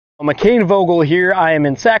McCain Vogel here. I am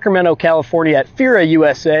in Sacramento, California at FIRA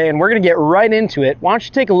USA, and we're going to get right into it. Why don't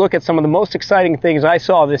you take a look at some of the most exciting things I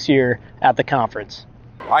saw this year at the conference.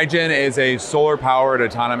 Aigen is a solar-powered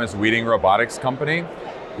autonomous weeding robotics company.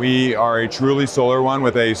 We are a truly solar one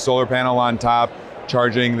with a solar panel on top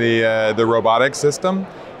charging the robotics system.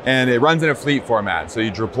 And it runs in a fleet format. So you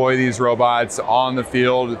deploy these robots on the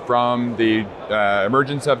field from the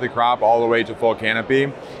emergence of the crop all the way to full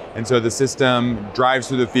canopy. And so the system drives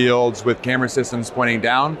through the fields with camera systems pointing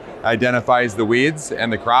down, identifies the weeds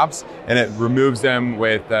and the crops, and it removes them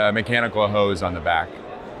with a mechanical hose on the back.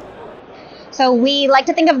 So we like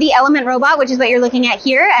to think of the Element robot, which is what you're looking at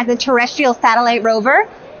here, as a terrestrial satellite rover.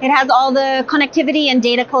 It has all the connectivity and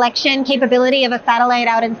data collection capability of a satellite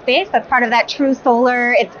out in space. That's part of that true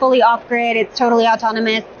solar. It's fully off-grid. It's totally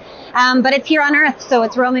autonomous. But it's here on Earth, so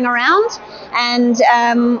it's roaming around. And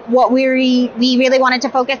what we really wanted to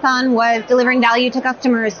focus on was delivering value to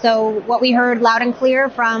customers. So what we heard loud and clear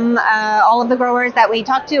from all of the growers that we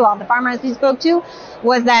talked to, all the farmers we spoke to,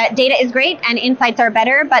 was that data is great and insights are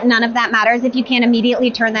better, but none of that matters if you can't immediately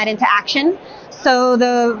turn that into action. So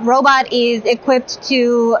the robot is equipped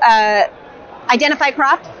to identify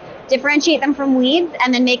crops, differentiate them from weeds,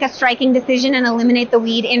 and then make a striking decision and eliminate the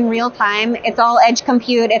weed in real time. It's all edge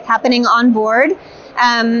compute. It's happening on board.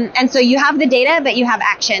 And so you have the data, but you have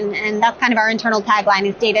action. And that's kind of our internal tagline,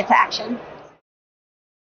 is data to action.